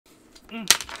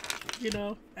You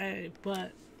know, hey,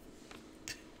 but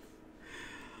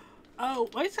oh,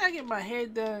 wait till I get my hair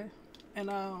done,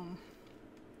 and I'll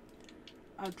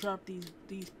drop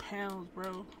these pounds,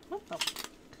 bro. What the fuck?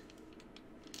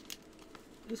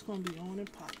 It's gonna be on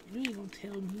and popping. You ain't gonna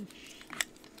tell me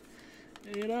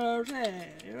shit. You know what I'm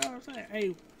saying? You know what I'm saying?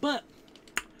 Hey, but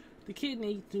the kid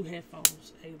needs new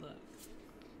headphones. Hey, look.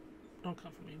 Don't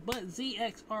come for me. But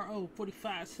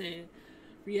ZXRO45 said,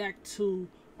 react to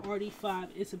Artie 5ive.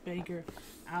 It's a banger.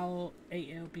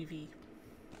 ALBV.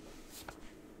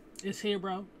 It's here,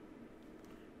 bro.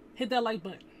 Hit that like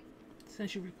button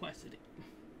since you requested it.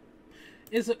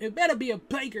 It better be a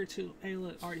banger too. Hey,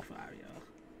 look, Artie 5ive, y'all.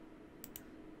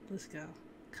 Let's go.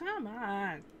 Come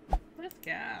on. Let's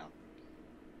go.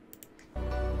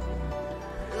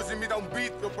 Io se mi dà un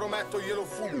beat, lo prometto, glielo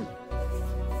fumo.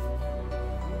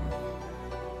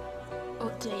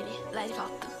 Oh, JD, l'hai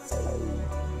rifatto.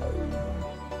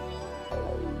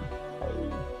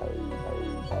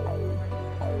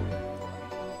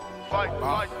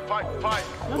 Vai.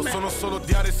 Possono solo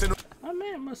odiare se non... My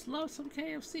man must love some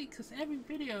KFC, because every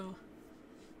video,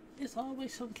 it's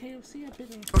always some KFC up in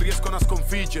there. Non riescono a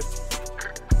sconfiggerti.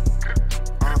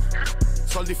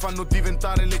 Soldi fanno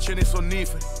diventare le cene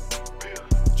sonnifere.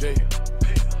 Jay.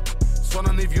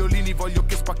 Suonano I violini, voglio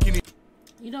che spacchini.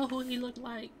 You know who he looked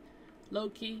like? Low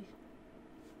key,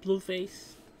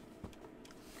 Blueface.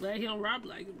 Glad he don't rob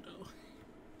like him though.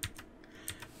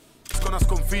 Don't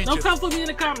come for me in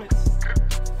the comments.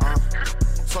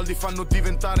 Soldi fanno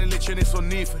diventare le cene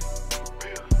sonnifere.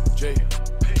 Jay.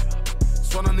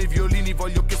 Suonano I violini,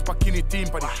 voglio che spacchino I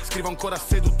timpani. Scrivo ancora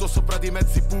seduto sopra di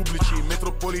mezzi pubblici.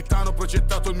 Metropolitano,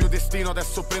 progettato il mio destino.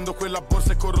 Adesso prendo quella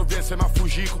borsa e corro via insieme a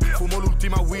Fujiko. Fumo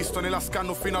l'ultima Winston e la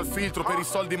scanno fino al filtro. Per I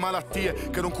soldi malattie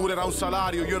che non curerà un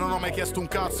salario. Io non ho mai chiesto un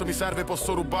cazzo, mi serve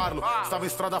posso rubarlo. Stavo in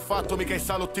strada fatto mica I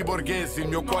salotti borghesi. Il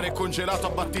mio cuore è congelato a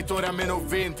battitore a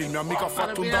 -20. Il mio amico ha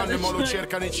fatto un danno e mo lo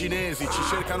cercano I cinesi. Ci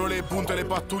cercano le punte e le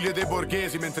pattuglie dei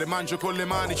borghesi. Mentre mangio con le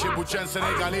mani c'è buccenze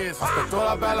nei galesi. Aspetto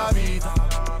la bella vita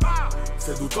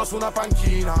seduto su una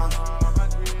panchina,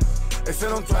 e se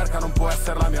non twerka non può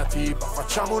essere la mia tipa.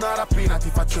 Facciamo una rapina, ti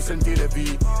faccio sentire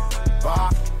viva.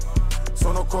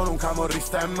 Sono con un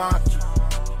camorrista in macchina,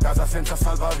 casa senza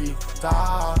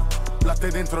salvavita. Latte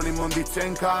dentro l'immondizia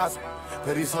in casa,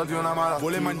 per I soldi una malattia.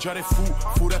 Vuole mangiare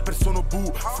fu rapper sono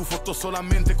fu fotto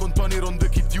solamente con Tony Ronde,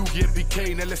 Kid Yugi e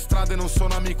BK. Nelle strade non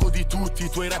sono amico di tutti, I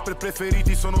tuoi rapper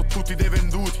preferiti sono tutti dei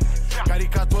venduti.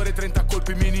 Caricatore 30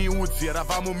 colpi mini Uzi,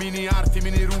 eravamo mini Artie,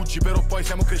 mini Ruggi, però poi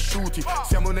siamo cresciuti.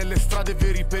 Siamo nelle strade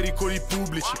veri pericoli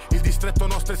pubblici. Il distretto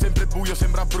nostro è sempre buio,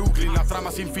 sembra Brooklyn. La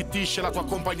trama si infittisce, la tua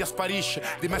compagna sparisce.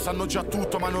 Di me sanno già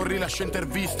tutto ma non rilascio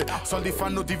interviste. Soldi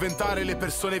fanno diventare le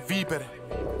persone vipere.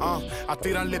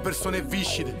 Attirano le persone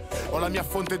viscide. Ho la mia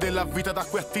fonte della vita da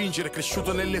cui attingere.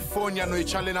 Cresciuto nelle fogne, a noi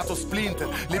ci ha allenato Splinter.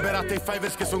 Liberate I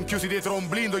 5ivers che sono chiusi dietro un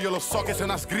blindo. Io lo so che sei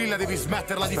una sgrilla, devi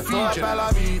smetterla di fingere. La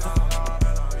bella vita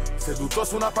seduto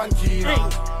su una panchina,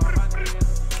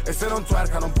 e se non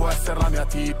twerka non può essere la mia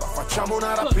tipa. Facciamo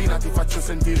una rapina, ti faccio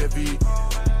sentire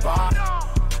viva.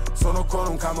 Sono con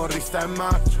un camorrista in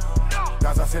macchina,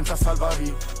 casa senza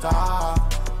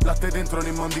salvavita. Latte dentro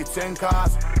l'immondizia in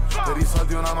casa, per I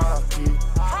soldi una malattia.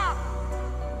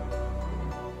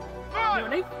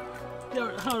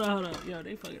 Hold on. Yo,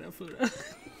 they fucking up food up.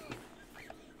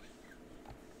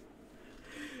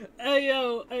 Hey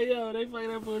yo, they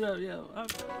fucking that food up, yo.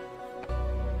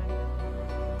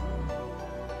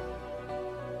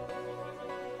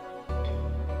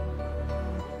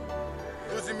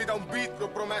 Io se mi dà un beat, lo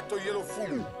prometto, glielo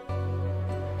fumo.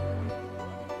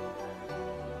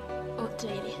 Oh,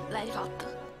 JD, l'hai rifatto.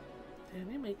 Damn,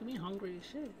 they making me hungry as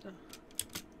shit, though.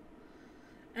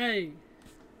 Hey.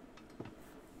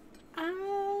 I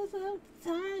was so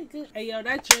tired. Hey yo,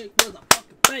 that chick was a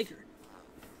fucking baker.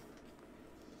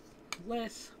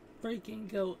 Let's freaking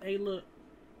go. Hey, look.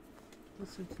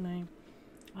 What's its name?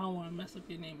 I don't want to mess up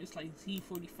your name. It's like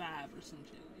Z45 or some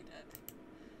shit like that.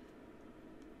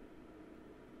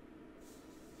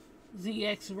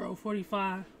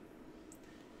 ZXRO45.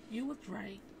 You was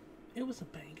right. It was a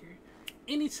banger.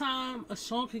 Anytime a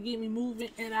song could get me moving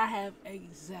and I have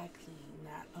exactly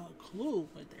not a clue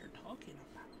what they're talking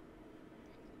about.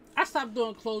 I stopped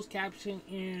doing closed caption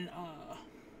in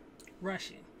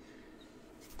Russian.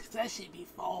 That shit be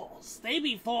false. They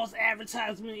be false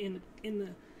advertisement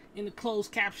in the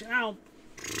closed caption. I don't.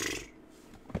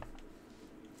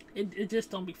 It just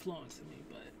don't be flowing to me.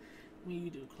 But when you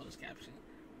do closed caption,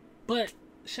 but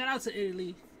shout out to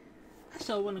Italy. I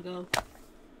so want to go.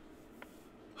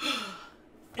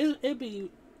 It be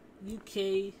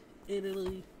UK,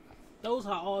 Italy. Those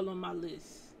are all on my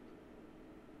list.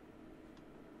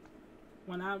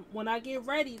 when I get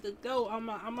ready to go, I'm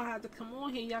gonna have to come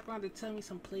on here. Y'all gonna have to tell me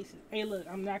some places. Hey, look,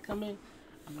 I'm not coming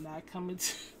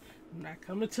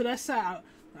to that side.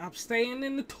 I'm staying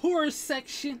in the tourist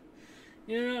section.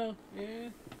 You know, yeah.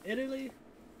 Italy,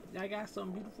 I got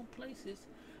some beautiful places.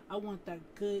 I want that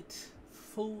good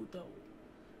food though.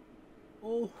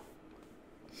 Oh,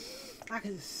 I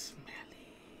can smell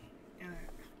it,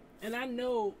 and I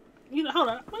know. You know, hold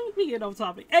on. Let me get off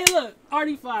topic. Hey, look,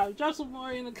 Artie 5ive. Drop some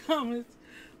more in the comments.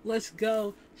 Let's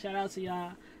go. Shout out to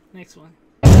y'all. Next one.